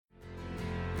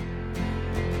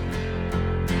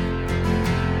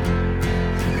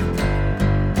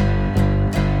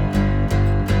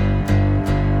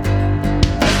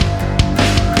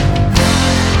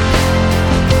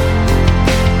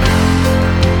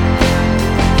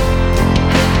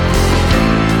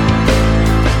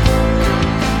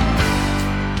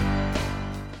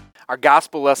Our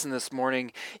gospel lesson this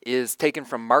morning is taken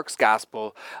from Mark's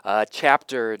gospel,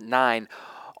 chapter 9.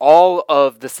 All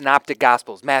of the synoptic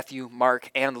gospels, Matthew,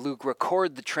 Mark, and Luke,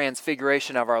 record the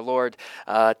transfiguration of our Lord.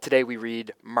 Today we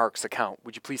read Mark's account.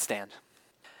 Would you please stand?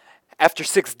 After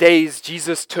 6 days,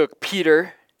 Jesus took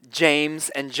Peter, James,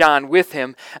 and John with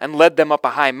him and led them up a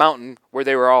high mountain where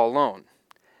they were all alone.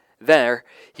 There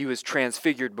he was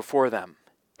transfigured before them.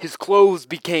 His clothes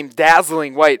became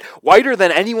dazzling white, whiter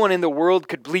than anyone in the world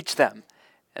could bleach them.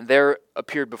 And there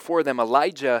appeared before them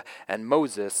Elijah and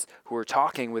Moses, who were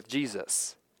talking with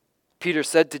Jesus. Peter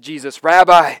said to Jesus,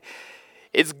 "Rabbi,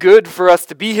 it's good for us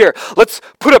to be here. Let's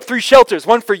put up 3 shelters,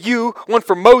 one for you, one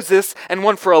for Moses, and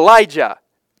one for Elijah."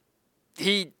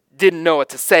 He didn't know what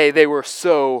to say. They were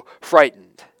so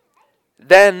frightened.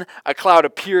 Then a cloud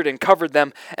appeared and covered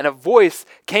them, and a voice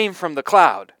came from the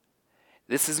cloud.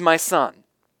 "This is my son,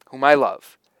 whom I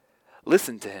love.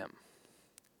 Listen to him."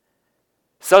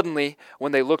 Suddenly,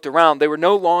 when they looked around,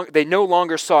 they no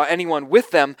longer saw anyone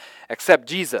with them except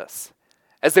Jesus.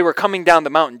 As they were coming down the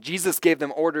mountain, Jesus gave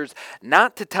them orders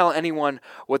not to tell anyone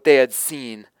what they had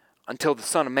seen until the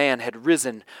Son of Man had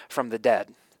risen from the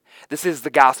dead. This is the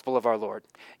gospel of our Lord.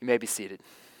 You may be seated.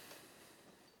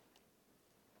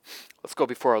 Let's go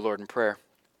before our Lord in prayer.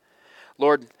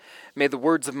 Lord, may the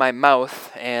words of my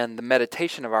mouth and the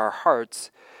meditation of our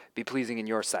hearts be pleasing in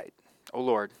your sight. O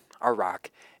Lord, our rock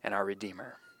and our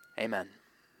Redeemer. Amen.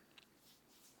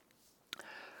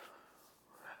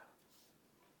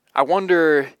 I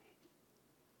wonder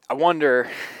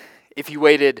if you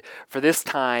waited for this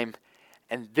time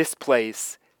and this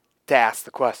place to ask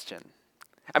the question.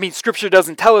 I mean, Scripture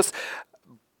doesn't tell us,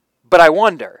 but I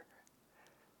wonder.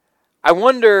 I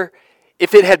wonder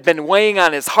if it had been weighing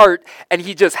on his heart and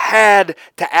he just had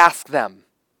to ask them.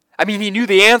 I mean, he knew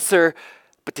the answer,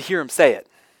 but to hear him say it.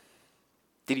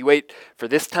 Did he wait for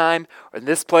this time or in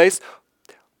this place?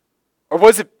 Or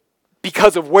was it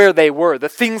because of where they were, the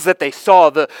things that they saw,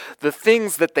 the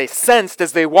things that they sensed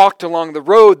as they walked along the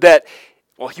road that,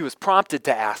 well, he was prompted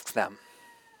to ask them?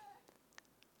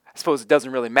 I suppose it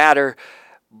doesn't really matter,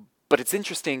 but it's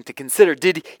interesting to consider.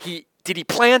 Did he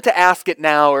plan to ask it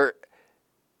now, or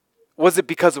was it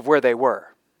because of where they were?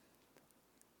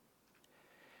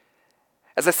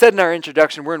 As I said in our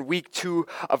introduction, we're in week 2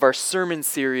 of our sermon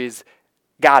series,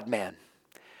 God-Man,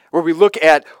 where we look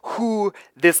at who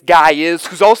this guy is,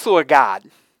 who's also a God.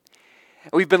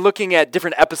 And we've been looking at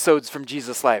different episodes from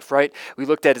Jesus' life, right? We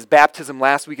looked at his baptism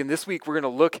last week, and this week we're going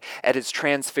to look at his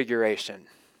transfiguration. And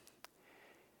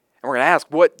we're going to ask,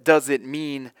 what does it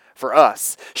mean for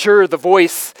us? Sure, the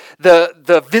voice,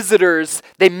 the visitors,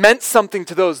 they meant something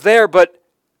to those there, but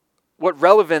what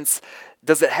relevance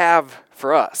does it have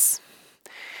for us?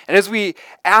 And as we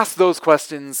ask those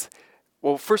questions,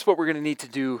 well, first what we're going to need to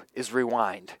do is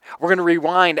rewind. We're going to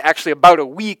rewind actually about a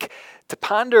week to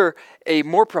ponder a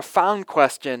more profound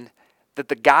question that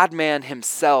the God-Man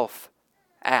himself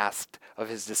asked of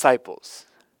his disciples.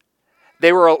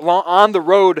 They were on the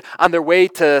road on their way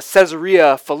to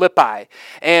Caesarea Philippi.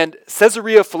 And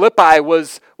Caesarea Philippi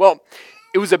was, well,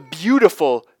 it was a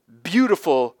beautiful,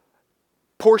 beautiful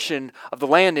portion of the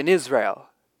land in Israel.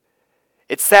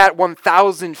 It sat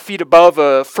 1,000 feet above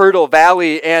a fertile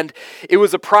valley, and it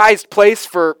was a prized place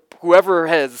for whoever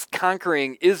was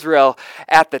conquering Israel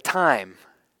at the time.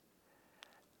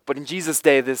 But in Jesus'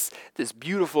 day, this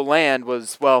beautiful land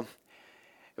was, well,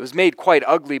 it was made quite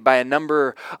ugly by a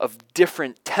number of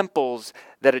different temples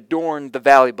that adorned the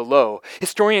valley below.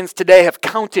 Historians today have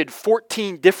counted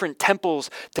 14 different temples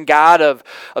to God of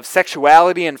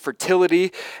sexuality and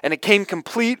fertility, and it came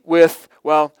complete with,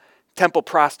 well, temple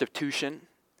prostitution.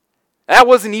 That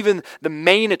wasn't even the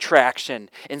main attraction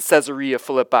in Caesarea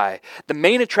Philippi. The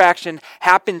main attraction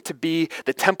happened to be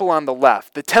the temple on the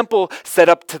left, the temple set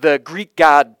up to the Greek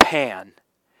god Pan.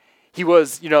 He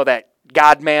was, that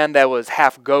God-Man that was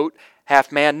half goat,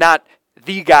 half man, not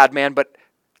the God-Man, but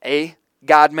a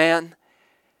God-Man.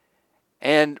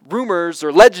 And rumors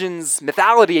or legends,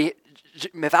 mythology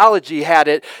had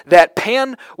it that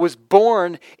Pan was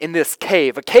born in this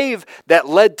cave, a cave that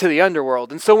led to the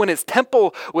underworld. And so when his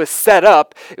temple was set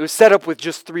up, it was set up with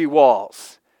just 3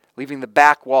 walls, leaving the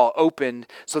back wall open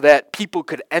so that people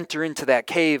could enter into that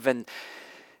cave, and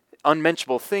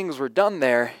unmentionable things were done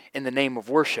there in the name of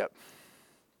worship.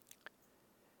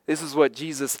 This is what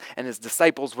Jesus and his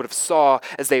disciples would have saw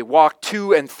as they walked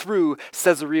to and through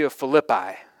Caesarea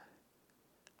Philippi.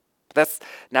 But that's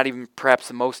not even perhaps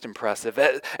the most impressive.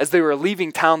 As they were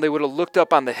leaving town, they would have looked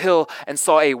up on the hill and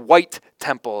saw a white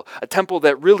temple, a temple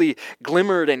that really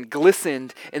glimmered and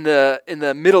glistened in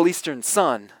the Middle Eastern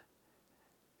sun.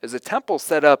 It was a temple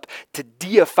set up to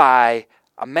deify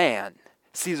a man,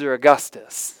 Caesar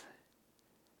Augustus.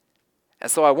 And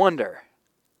so I wonder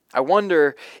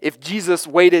if Jesus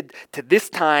waited to this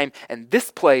time and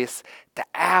this place to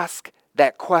ask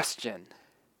that question.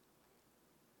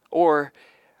 Or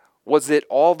was it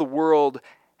all the world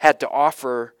had to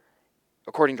offer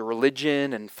according to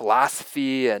religion and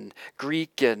philosophy and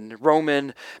Greek and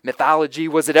Roman mythology?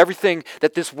 Was it everything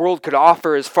that this world could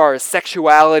offer as far as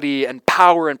sexuality and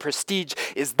power and prestige?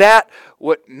 Is that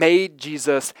what made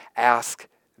Jesus ask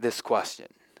this question?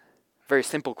 Very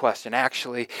simple question,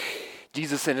 actually.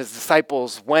 Jesus and his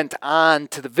disciples went on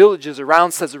to the villages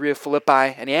around Caesarea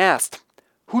Philippi, and he asked,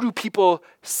 "Who do people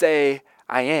say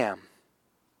I am?"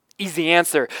 Easy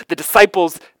answer. The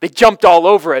disciples, they jumped all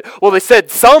over it. Well, they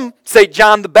said, some say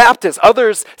John the Baptist,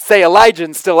 others say Elijah,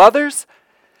 and still others,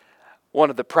 one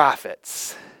of the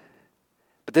prophets.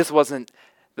 But this wasn't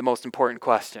the most important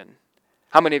question.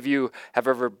 How many of you have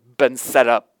ever been set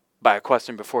up by a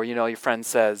question before? You know, your friend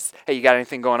says, "Hey, you got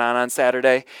anything going on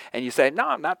Saturday?" And you say,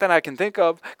 "No, not that I can think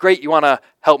of." "Great, you want to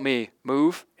help me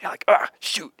move?" You're like,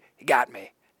 shoot, he got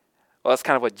me. Well, that's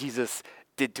kind of what Jesus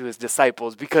did to his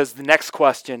disciples, because the next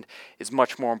question is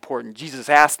much more important. Jesus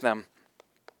asked them,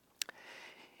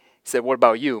 he said, "What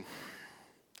about you?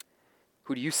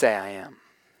 Who do you say I am?"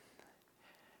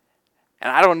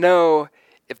 And I don't know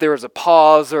if there was a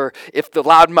pause or if the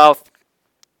loudmouth,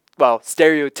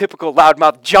 stereotypical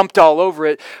loudmouth jumped all over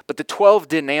it, but the 12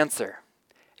 didn't answer.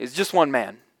 It was just one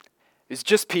man. It was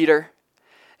just Peter.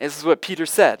 And this is what Peter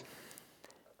said.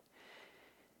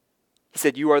 He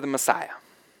said, "You are the Messiah."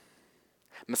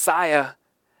 Messiah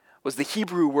was the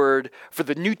Hebrew word for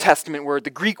the New Testament word, the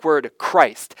Greek word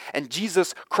Christ. And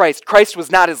Jesus Christ. Christ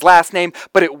was not his last name,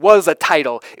 but it was a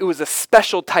title. It was a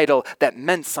special title that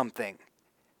meant something.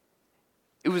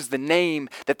 It was the name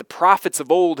that the prophets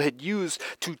of old had used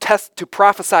to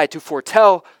prophesy, to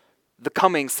foretell the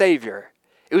coming Savior.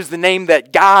 It was the name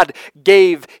that God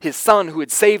gave his Son who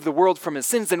had saved the world from his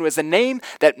sins, and it was a name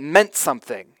that meant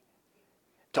something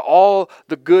to all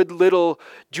the good little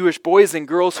Jewish boys and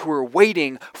girls who were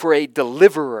waiting for a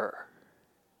deliverer.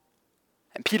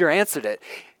 And Peter answered it.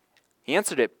 He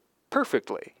answered it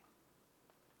perfectly.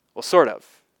 Well, sort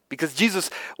of. Because Jesus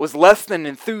was less than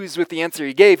enthused with the answer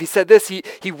he gave. He said this,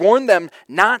 he warned them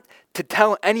not to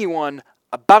tell anyone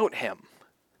about him.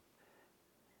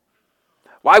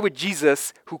 Why would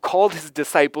Jesus, who called his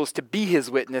disciples to be his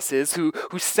witnesses, who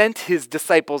sent his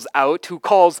disciples out, who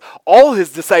calls all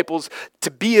his disciples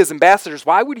to be his ambassadors,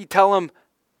 why would he tell them,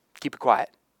 keep it quiet?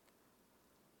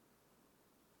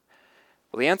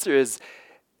 Well, the answer is,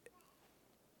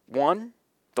 one,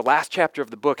 the last chapter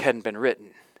of the book hadn't been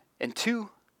written. And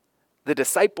two, the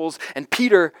disciples and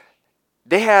Peter,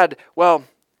 they had the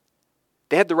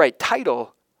right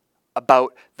title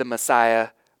about the Messiah,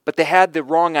 but they had the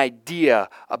wrong idea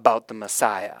about the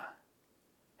Messiah.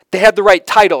 They had the right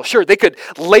title. Sure, they could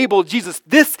label Jesus,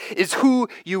 "This is who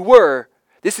you were.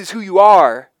 This is who you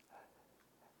are."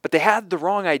 But they had the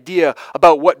wrong idea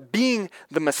about what being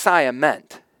the Messiah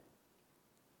meant.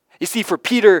 You see, for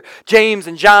Peter, James,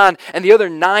 and John, and the other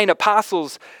 9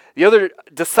 apostles, the other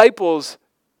disciples,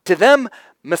 to them,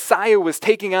 Messiah was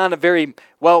taking on a very,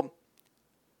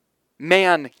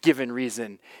 man-given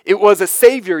reason. It was a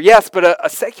savior, yes, but a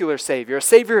secular savior, a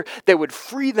savior that would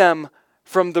free them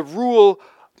from the rule,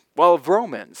 of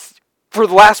Romans. For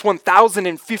the last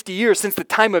 1,050 years, since the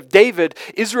time of David,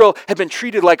 Israel had been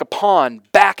treated like a pawn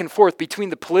back and forth between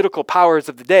the political powers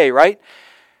of the day, right?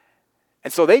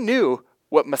 And so they knew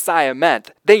what Messiah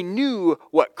meant. They knew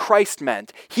what Christ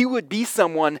meant. He would be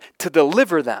someone to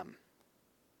deliver them.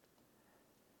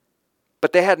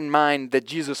 But they had in mind that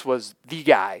Jesus was the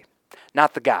guy,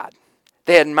 not the God.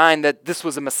 They had in mind that this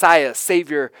was a Messiah, a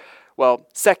Savior,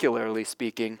 secularly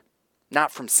speaking,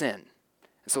 not from sin.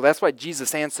 And so that's why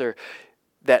Jesus' answer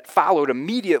that followed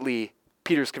immediately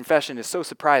Peter's confession is so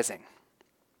surprising.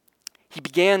 He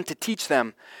began to teach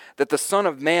them that the Son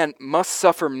of Man must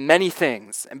suffer many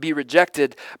things and be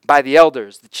rejected by the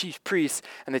elders, the chief priests,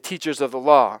 and the teachers of the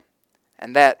law,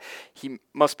 and that he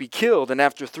must be killed and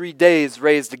after 3 days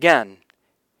raised again.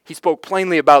 He spoke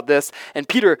plainly about this, and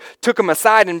Peter took him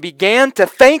aside and began to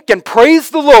thank and praise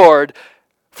the Lord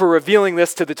for revealing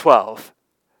this to the 12.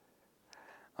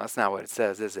 Well, that's not what it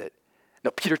says, is it?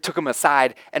 No, Peter took him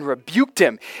aside and rebuked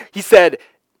him. He said,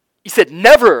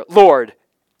 "Never, Lord."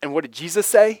 And what did Jesus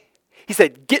say? He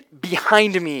said, "Get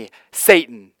behind me,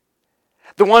 Satan."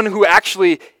 The one who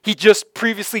actually he just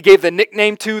previously gave the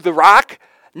nickname to, the rock.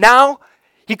 Now,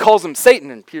 He calls him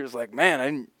Satan, and Peter's like, man, I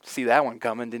didn't see that one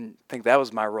coming, didn't think that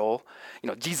was my role.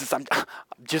 Jesus, I'm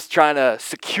just trying to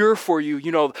secure for you,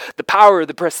 the power,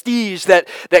 the prestige that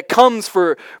comes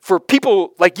for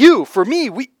people like you, for me,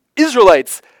 we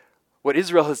Israelites, what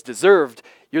Israel has deserved.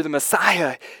 You're the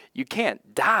Messiah. You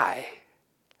can't die.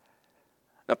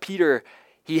 Now, Peter,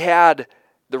 he had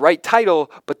the right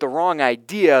title, but the wrong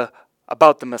idea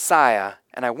about the Messiah.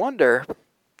 And I wonder,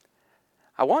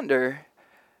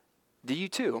 do you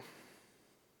too?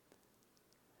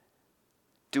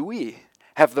 Do we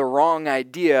have the wrong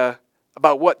idea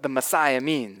about what the Messiah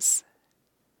means?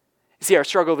 You see, our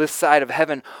struggle this side of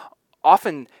heaven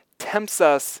often tempts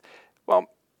us,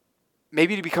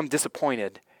 maybe to become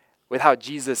disappointed with how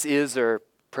Jesus is or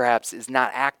perhaps is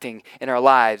not acting in our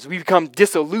lives. We become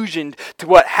disillusioned to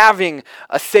what having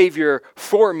a Savior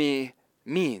for me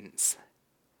means.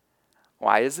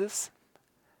 Why is this?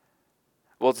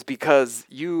 Well, it's because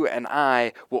you and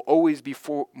I will always be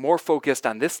more focused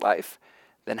on this life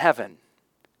than heaven.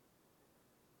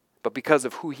 But because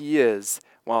of who He is,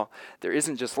 there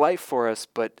isn't just life for us,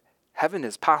 but heaven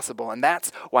is possible. And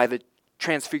that's why the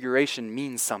Transfiguration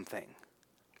means something.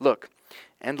 Look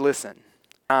and listen.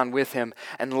 On with Him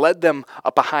and led them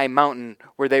up a high mountain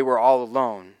where they were all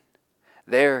alone.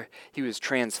 There He was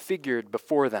transfigured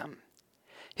before them.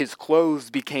 His clothes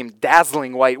became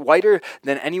dazzling white, whiter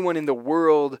than anyone in the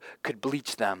world could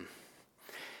bleach them.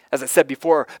 As I said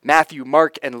before, Matthew,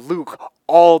 Mark, and Luke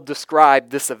all describe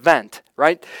this event,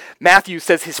 right? Matthew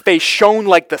says his face shone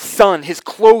like the sun. His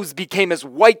clothes became as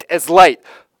white as light.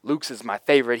 Luke's is my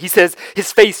favorite. He says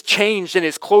his face changed and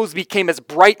his clothes became as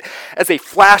bright as a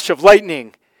flash of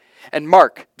lightning. And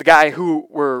Mark, the guy who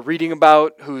we're reading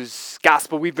about, whose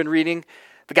gospel we've been reading,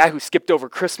 the guy who skipped over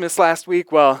Christmas last week,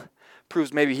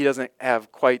 proves maybe he doesn't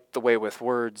have quite the way with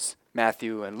words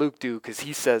Matthew and Luke do, because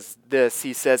he says this.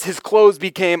 He says his clothes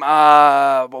became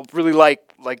really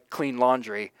like clean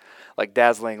laundry, like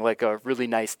dazzling, like a really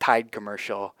nice Tide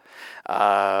commercial.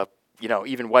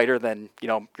 Even whiter than,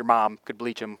 your mom could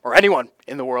bleach him, or anyone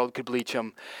in the world could bleach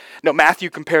him. No, Matthew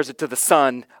compares it to the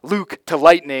sun, Luke to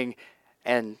lightning,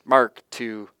 and Mark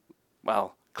to,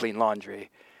 clean laundry.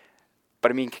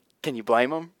 But can you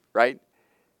blame him, right?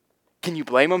 Can you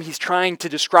blame him? He's trying to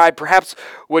describe perhaps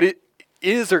what it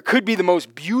is or could be the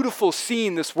most beautiful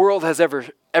scene this world has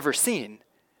ever seen.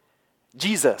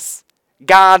 Jesus,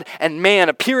 God and man,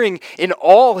 appearing in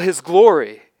all His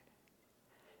glory.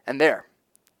 And there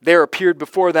appeared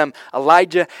before them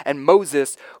Elijah and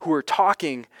Moses, who were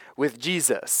talking with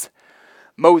Jesus.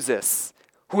 Moses,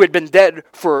 who had been dead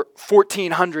for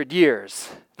 1,400 years.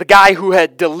 The guy who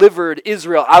had delivered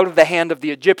Israel out of the hand of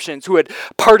the Egyptians, who had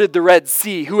parted the Red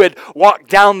Sea, who had walked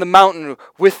down the mountain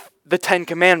with the 10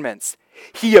 Commandments.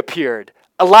 He appeared.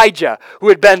 Elijah, who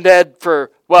had been dead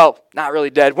for, not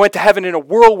really dead, went to heaven in a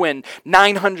whirlwind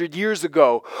 900 years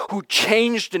ago, who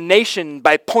changed a nation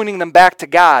by pointing them back to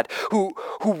God, who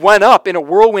went up in a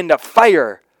whirlwind of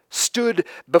fire, stood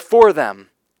before them.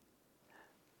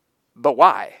 But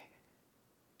why?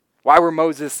 Why were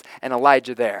Moses and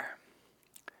Elijah there?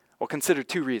 Well, consider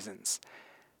two reasons.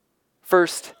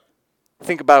 First,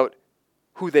 think about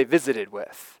who they visited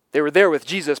with. They were there with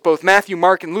Jesus. Both Matthew,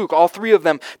 Mark, and Luke, all three of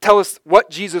them tell us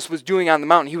what Jesus was doing on the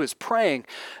mountain. He was praying.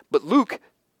 But Luke,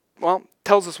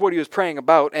 tells us what he was praying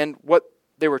about and what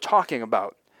they were talking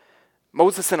about.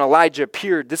 Moses and Elijah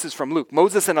appeared, this is from Luke,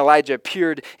 Moses and Elijah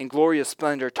appeared in glorious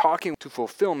splendor, talking to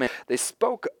fulfillment. They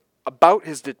spoke about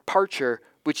his departure,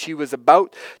 which he was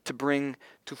about to bring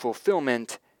to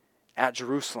fulfillment at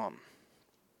Jerusalem.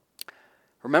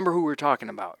 Remember who we're talking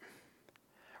about.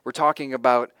 We're talking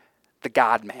about the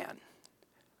God-man.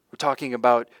 We're talking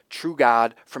about true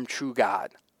God from true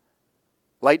God.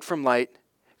 Light from light,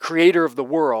 creator of the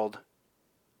world,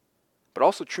 but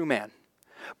also true man.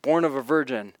 Born of a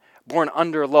virgin, born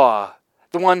under law.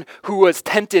 The one who was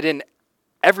tempted in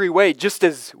every way, just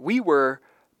as we were,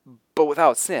 but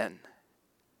without sin.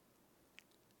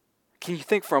 Can you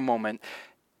think for a moment?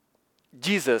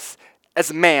 Jesus,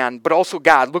 as a man, but also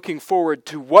God, looking forward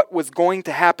to what was going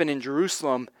to happen in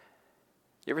Jerusalem.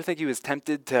 You ever think he was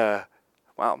tempted to,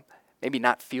 maybe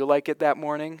not feel like it that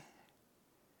morning?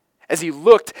 As he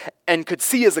looked and could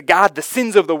see as a God the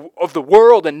sins of the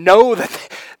world and know that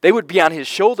they would be on his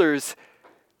shoulders,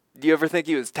 do you ever think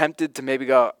he was tempted to maybe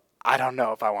go, I don't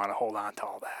know if I want to hold on to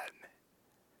all that?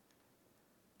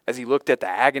 As he looked at the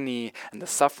agony and the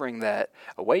suffering that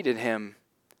awaited him,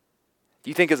 do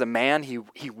you think as a man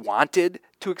he wanted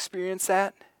to experience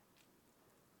that?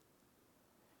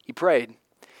 He prayed.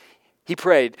 He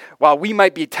prayed. While we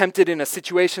might be tempted in a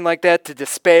situation like that to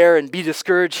despair and be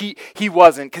discouraged, he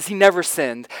wasn't, because he never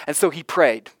sinned. And so he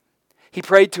prayed. He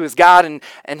prayed to his God,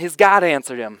 and his God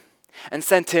answered him and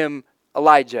sent him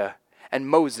Elijah and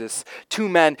Moses, 2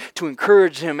 men, to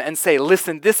encourage him and say,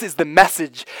 listen, this is the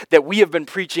message that we have been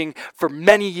preaching for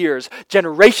many years.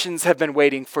 Generations have been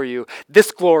waiting for you.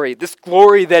 This glory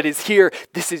that is here,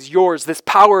 this is yours. This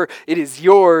power, it is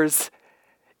yours.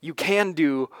 You can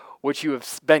do what you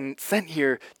have been sent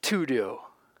here to do.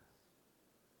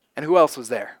 And who else was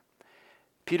there?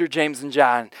 Peter, James, and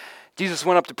John. Jesus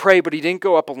went up to pray, but he didn't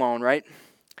go up alone, right?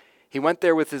 He went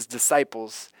there with his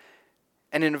disciples.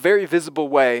 And in a very visible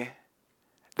way,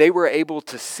 they were able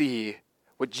to see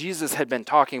what Jesus had been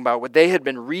talking about, what they had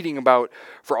been reading about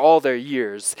for all their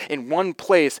years. In one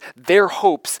place, their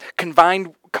hopes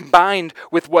combined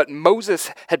with what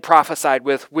Moses had prophesied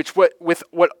with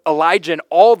what Elijah and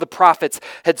all the prophets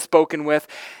had spoken with.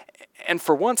 And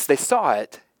for once, they saw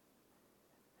it.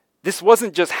 This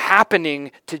wasn't just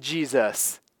happening to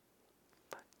Jesus.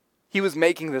 He was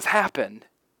making this happen.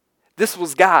 This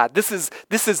was God. This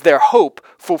is their hope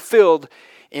fulfilled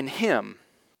in him.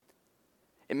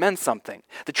 It meant something.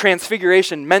 The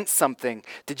transfiguration meant something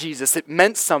to Jesus. It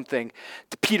meant something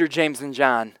to Peter, James, and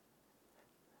John.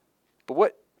 But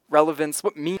what relevance,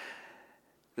 what meaning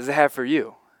does it have for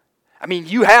you? I mean,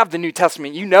 you have the New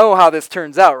Testament. You know how this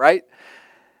turns out, right?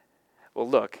 Well,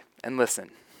 look and listen.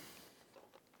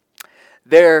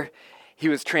 There he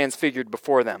was transfigured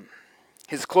before them.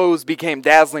 His clothes became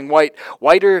dazzling white,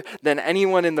 whiter than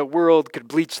anyone in the world could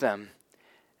bleach them.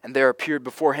 And there appeared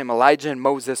before him Elijah and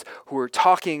Moses, who were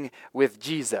talking with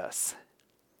Jesus.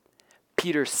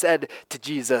 Peter said to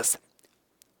Jesus,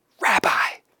 Rabbi.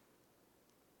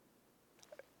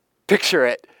 Picture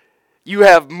it. You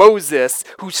have Moses,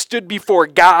 who stood before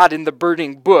God in the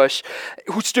burning bush,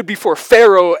 who stood before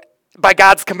Pharaoh by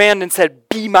God's command and said,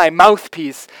 be my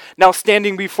mouthpiece, now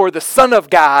standing before the Son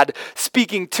of God,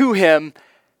 speaking to him.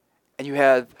 And you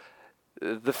had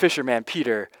the fisherman,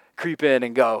 Peter, creep in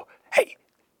and go, hey,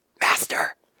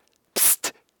 Master,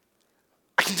 psst.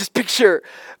 I can just picture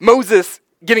Moses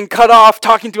getting cut off,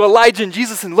 talking to Elijah and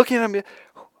Jesus and looking at him,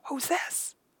 who's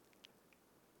this?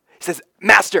 He says,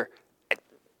 Master,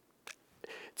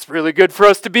 it's really good for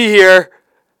us to be here.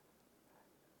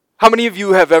 How many of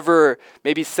you have ever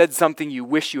maybe said something you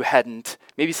wish you hadn't,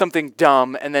 maybe something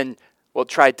dumb, and then,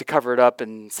 tried to cover it up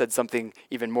and said something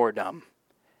even more dumb?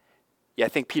 Yeah, I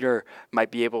think Peter might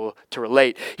be able to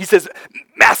relate. He says,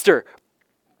 Master,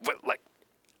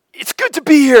 it's good to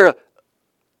be here.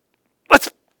 Let's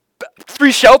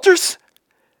 3 shelters?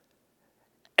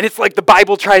 And it's like the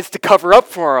Bible tries to cover up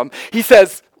for him. He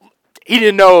says he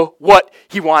didn't know what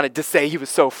he wanted to say. He was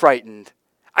so frightened.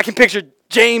 I can picture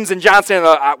James and John saying,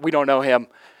 we don't know him.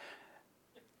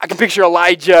 I can picture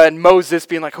Elijah and Moses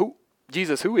being like,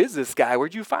 Jesus, who is this guy?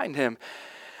 Where'd you find him?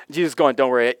 Jesus going, don't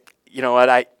worry. You know what?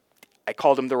 I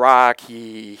called him the Rock.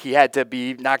 He had to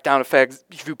be knocked down a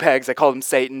few pegs. I called him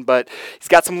Satan, but he's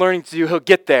got some learning to do. He'll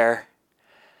get there.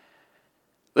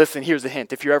 Listen, here's a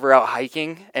hint. If you're ever out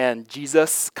hiking and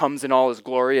Jesus comes in all his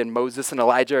glory and Moses and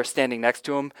Elijah are standing next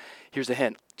to him, here's a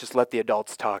hint. Just let the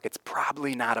adults talk. It's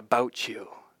probably not about you.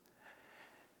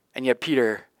 And yet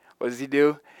Peter, what does he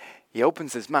do? He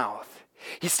opens his mouth.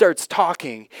 He starts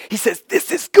talking. He says,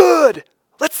 this is good.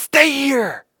 Let's stay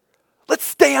here. Let's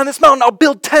stay on this mountain. I'll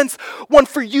build tents. One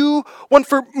for you, one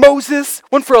for Moses,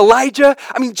 one for Elijah.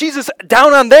 I mean, Jesus,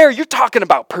 down on there, you're talking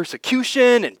about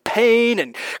persecution and pain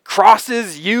and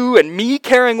crosses, you and me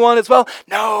carrying one as well.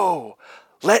 No,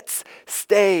 let's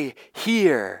stay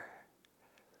here.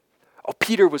 Oh,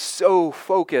 Peter was so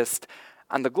focused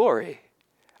on the glory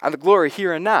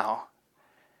here and now,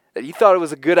 that he thought it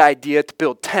was a good idea to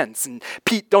build tents. And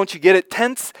Pete, don't you get it?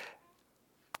 Tents,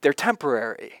 they're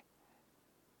temporary.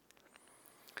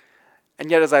 And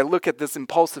yet as I look at this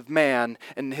impulsive man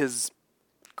and his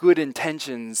good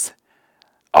intentions,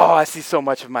 I see so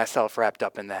much of myself wrapped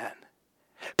up in that.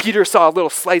 Peter saw a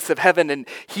little slice of heaven and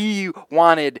he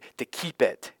wanted to keep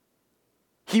it.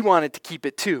 He wanted to keep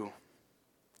it too.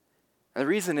 And the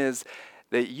reason is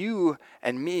that you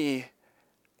and me,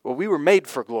 we were made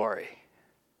for glory.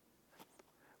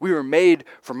 We were made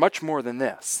for much more than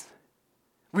this.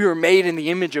 We were made in the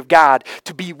image of God,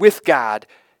 to be with God,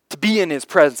 to be in his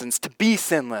presence, to be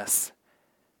sinless.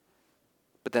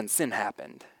 But then sin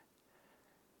happened.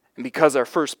 And because our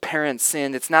first parents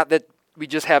sinned, it's not that we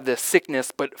just have this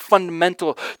sickness, but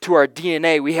fundamental to our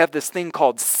DNA, we have this thing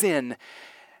called sin.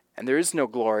 And there is no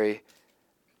glory.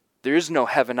 There is no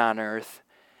heaven on earth.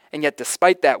 And yet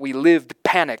despite that, we lived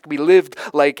panicked. We lived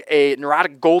like a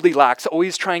neurotic Goldilocks,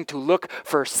 always trying to look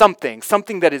for something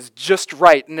that is just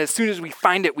right. And as soon as we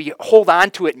find it, we hold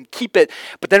on to it and keep it.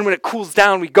 But then when it cools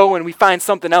down, we go and we find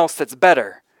something else that's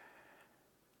better.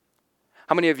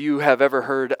 How many of you have ever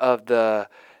heard of the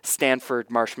Stanford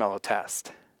marshmallow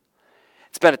test?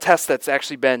 It's been a test that's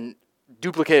actually been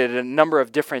duplicated a number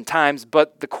of different times,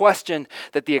 but the question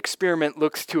that the experiment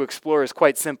looks to explore is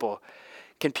quite simple.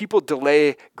 Can people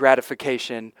delay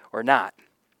gratification or not?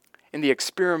 In the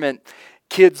experiment,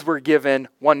 kids were given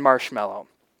one marshmallow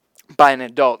by an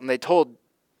adult, and they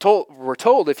were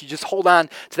told, if you just hold on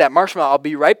to that marshmallow, I'll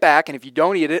be right back, and if you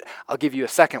don't eat it, I'll give you a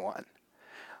second one.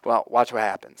 Well, watch what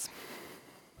happens.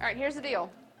 All right, here's the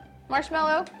deal.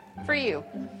 Marshmallow for you.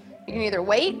 You can either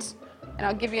wait, and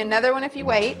I'll give you another one if you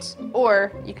wait,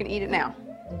 or you can eat it now.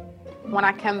 When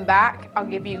I come back, I'll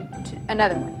give you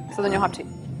another one, so then you'll have two.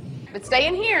 But stay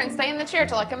in here and stay in the chair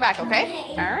till I come back, okay?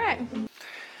 All right.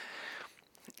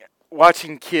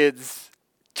 Watching kids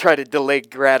try to delay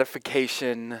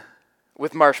gratification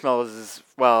with marshmallows is,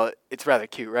 well, it's rather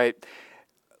cute, right?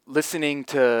 Listening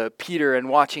to Peter and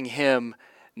watching him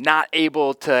not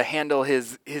able to handle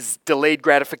his delayed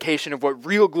gratification of what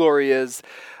real glory is,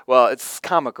 well, it's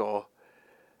comical.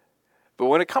 But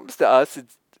when it comes to us,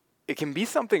 it can be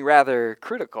something rather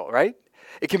critical, right?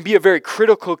 It can be a very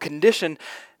critical condition,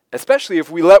 especially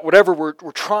if we let whatever we're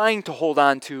trying to hold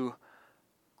on to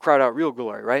crowd out real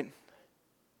glory, right?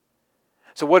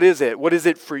 So what is it? What is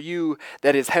it for you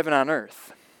that is heaven on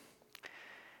earth?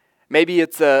 Maybe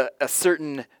it's a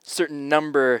certain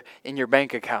number in your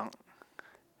bank account.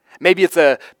 Maybe it's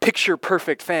a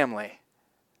picture-perfect family.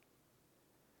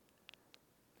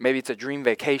 Maybe it's a dream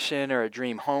vacation or a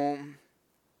dream home.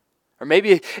 Or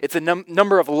maybe it's a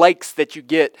number of likes that you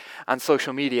get on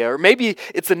social media. Or maybe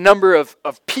it's a number of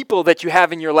people that you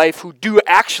have in your life who do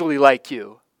actually like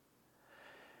you.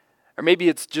 Or maybe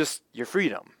it's just your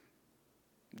freedom.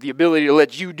 The ability to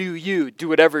let you, do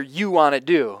whatever you want to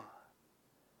do.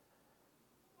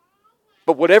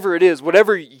 But whatever it is,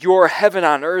 whatever your heaven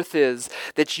on earth is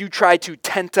that you try to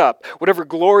tent up, whatever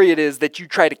glory it is that you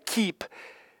try to keep,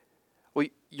 well,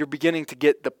 you're beginning to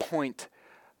get the point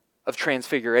of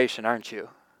transfiguration, aren't you?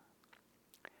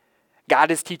 God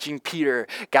is teaching Peter,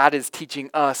 God is teaching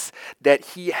us that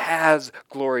he has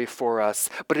glory for us,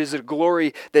 but it is a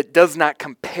glory that does not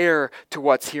compare to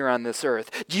what's here on this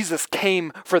earth. Jesus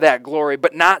came for that glory,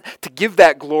 but not to give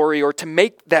that glory or to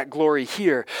make that glory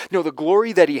here. No, the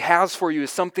glory that he has for you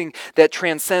is something that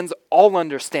transcends all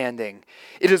understanding.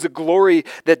 It is a glory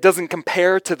that doesn't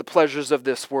compare to the pleasures of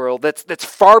this world, that's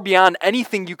far beyond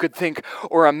anything you could think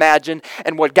or imagine.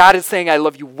 And what God is saying, I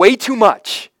love you way too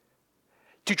much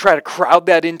to try to crowd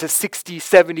that into 60,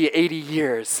 70, 80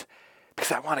 years,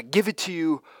 because I want to give it to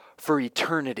you for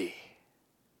eternity.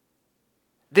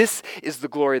 This is the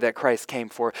glory that Christ came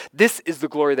for. This is the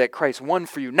glory that Christ won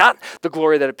for you. Not the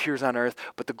glory that appears on earth,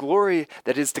 but the glory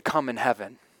that is to come in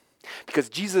heaven. Because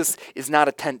Jesus is not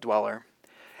a tent dweller.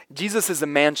 Jesus is a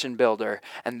mansion builder,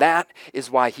 and that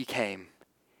is why he came.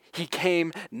 He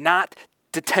came not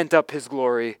to tent up his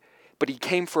glory, but he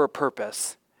came for a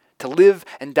purpose. To live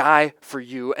and die for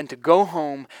you, and to go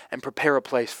home and prepare a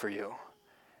place for you.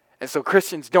 And so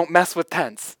Christians, don't mess with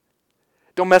tents.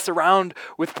 Don't mess around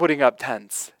with putting up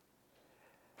tents.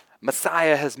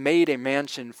 Messiah has made a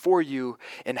mansion for you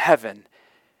in heaven.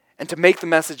 And to make the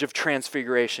message of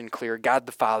transfiguration clear, God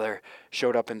the Father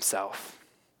showed up himself.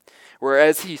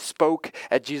 Whereas he spoke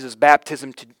at Jesus'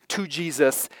 baptism to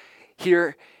Jesus,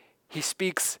 here he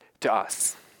speaks to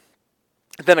us.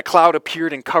 Then a cloud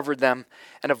appeared and covered them,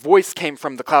 and a voice came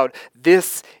from the cloud,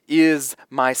 "This is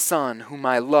my Son, whom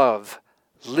I love.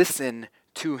 Listen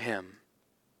to him."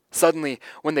 Suddenly,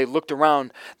 when they looked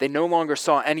around, they no longer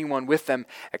saw anyone with them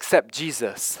except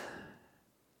Jesus.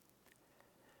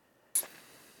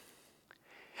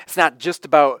 It's not just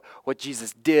about what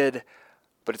Jesus did,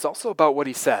 but it's also about what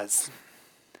he says.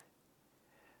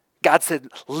 God said,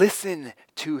 listen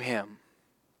to him.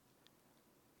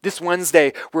 This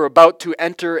Wednesday, we're about to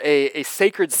enter a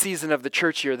sacred season of the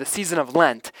church year, the season of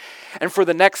Lent. And for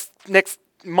the next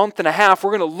month and a half,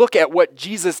 we're going to look at what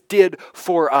Jesus did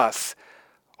for us.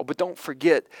 Oh, but don't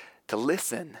forget to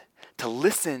listen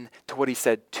to what he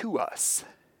said to us.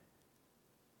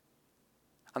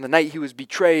 On the night he was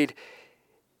betrayed,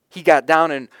 he got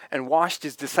down and washed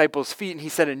his disciples' feet, and he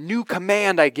said, "A new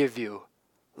command I give you,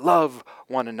 love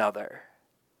one another."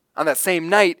 On that same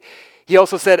night, he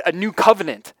also said, "A new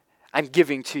covenant I'm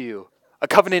giving to you." A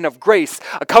covenant of grace.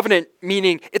 A covenant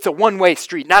meaning it's a one-way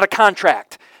street, not a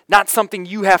contract. Not something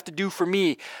you have to do for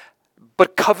me,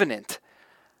 but covenant.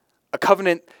 A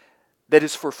covenant that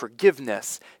is for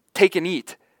forgiveness. Take and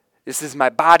eat. This is my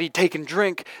body. Take and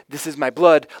drink. This is my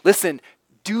blood. Listen,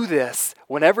 do this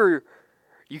whenever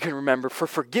you can remember, for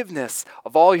forgiveness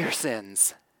of all your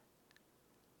sins.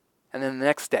 And then the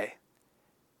next day,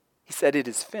 he said, "It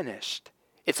is finished."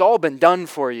 It's all been done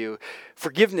for you.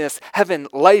 Forgiveness, heaven,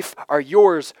 life are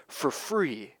yours for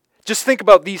free. Just think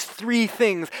about these three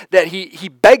things that he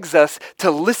begs us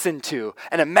to listen to.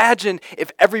 And imagine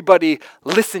if everybody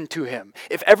listened to him,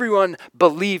 if everyone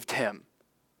believed him.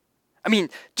 I mean,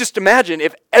 just imagine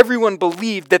if everyone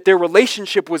believed that their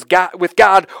relationship with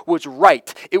God was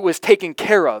right. It was taken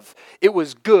care of. It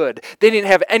was good. They didn't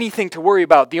have anything to worry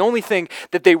about. The only thing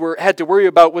that they had to worry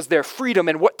about was their freedom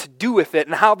and what to do with it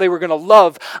and how they were going to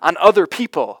love on other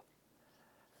people.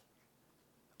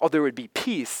 Oh, there would be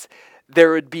peace.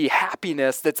 There would be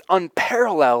happiness that's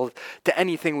unparalleled to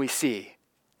anything we see.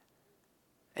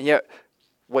 And yet,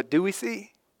 what do we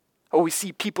see? Oh, we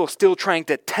see people still trying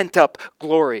to tent up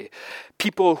glory.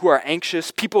 People who are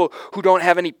anxious, people who don't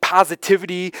have any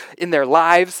positivity in their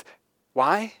lives.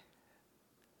 Why?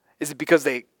 Is it because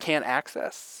they can't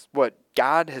access what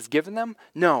God has given them?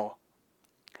 No.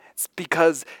 It's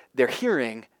because they're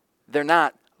hearing, they're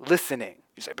not listening.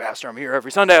 You say, Pastor, I'm here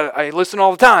every Sunday. I listen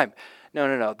all the time.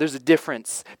 No. There's a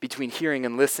difference between hearing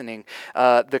and listening.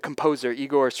 The composer,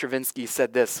 Igor Stravinsky,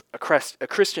 said this, a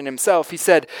Christian himself. He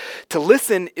said, to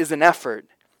listen is an effort,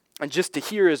 and just to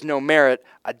hear is no merit.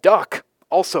 A duck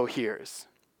also hears.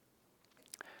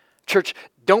 Church,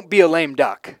 don't be a lame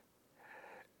duck.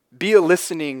 Be a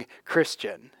listening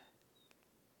Christian.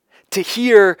 To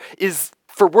hear is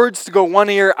for words to go one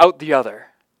ear, out the other.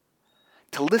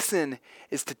 To listen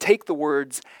is to take the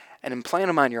words and implant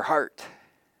them on your heart.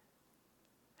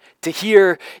 To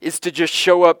hear is to just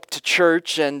show up to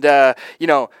church and,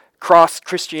 cross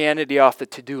Christianity off the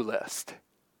to-do list.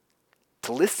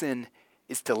 To listen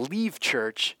is to leave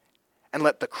church and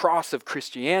let the cross of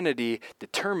Christianity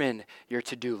determine your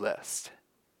to-do list.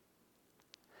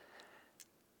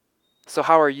 So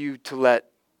how are you to let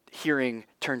hearing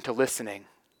turn to listening?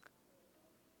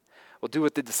 Well, do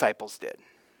what the disciples did.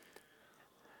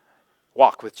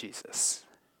 Walk with Jesus.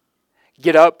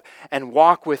 Get up and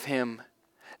walk with him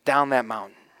down that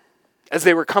mountain. As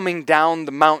they were coming down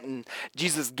the mountain,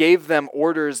 Jesus gave them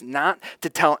orders not to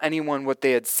tell anyone what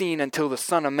they had seen until the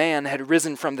Son of Man had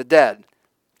risen from the dead.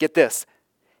 Get this.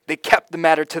 They kept the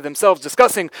matter to themselves,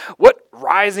 discussing what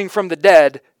rising from the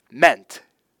dead meant.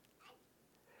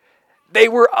 They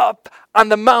were up on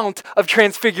the Mount of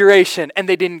Transfiguration, and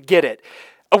they didn't get it.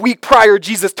 A week prior,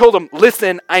 Jesus told them,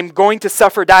 listen, I'm going to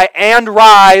suffer, die, and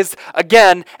rise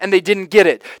again, and they didn't get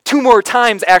it. 2 more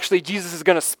times, actually, Jesus is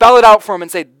going to spell it out for them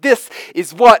and say, this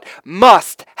is what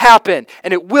must happen,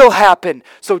 and it will happen,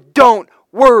 so don't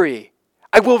worry.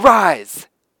 I will rise.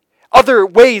 Other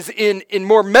ways, in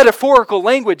more metaphorical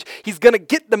language, he's going to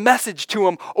get the message to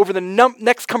them over the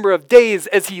next number of days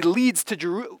as he leads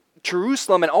to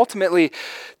Jerusalem and ultimately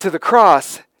to the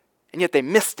cross, and yet they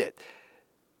missed it.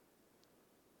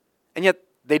 And yet,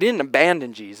 they didn't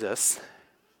abandon Jesus.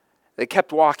 They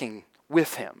kept walking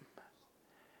with him.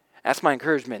 That's my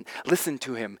encouragement. Listen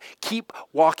to him. Keep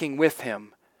walking with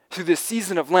him. Through this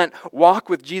season of Lent, walk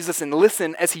with Jesus and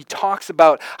listen as he talks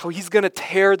about how he's going to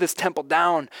tear this temple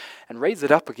down and raise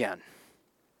it up again.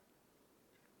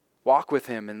 Walk with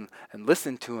him and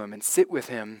listen to him and sit with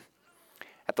him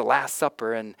at the Last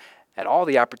Supper and at all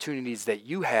the opportunities that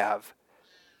you have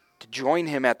to join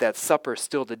him at that supper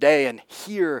still today and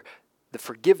hear the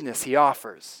forgiveness he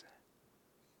offers.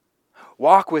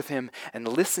 Walk with him and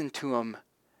listen to him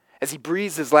as he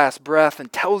breathes his last breath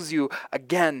and tells you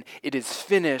again, it is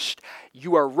finished.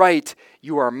 You are right.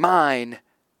 You are mine.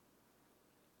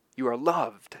 You are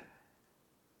loved.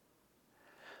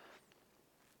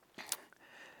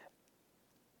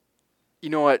 You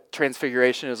know what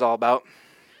Transfiguration is all about?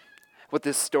 What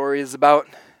this story is about?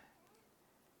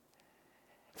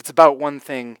 It's about one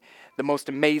thing. The most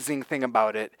amazing thing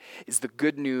about it is the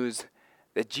good news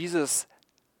that Jesus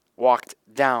walked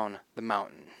down the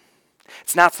mountain.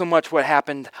 It's not so much what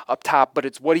happened up top, but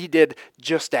it's what he did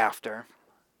just after.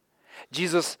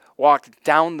 Jesus walked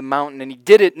down the mountain, and he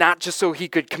did it not just so he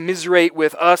could commiserate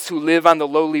with us who live on the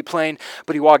lowly plain,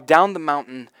 but he walked down the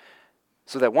mountain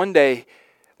so that one day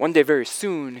very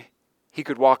soon, he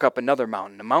could walk up another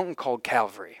mountain, a mountain called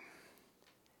Calvary.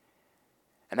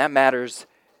 And that matters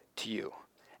to you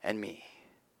and me.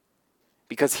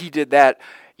 Because he did that,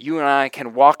 you and I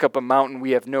can walk up a mountain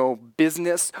we have no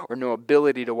business or no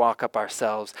ability to walk up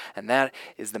ourselves, and that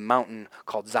is the mountain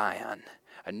called Zion,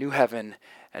 a new heaven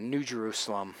and new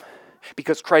Jerusalem.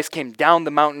 Because Christ came down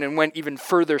the mountain and went even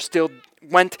further, still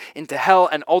went into hell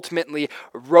and ultimately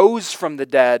rose from the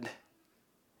dead,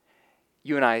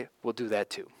 you and I will do that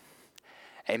too.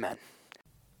 Amen.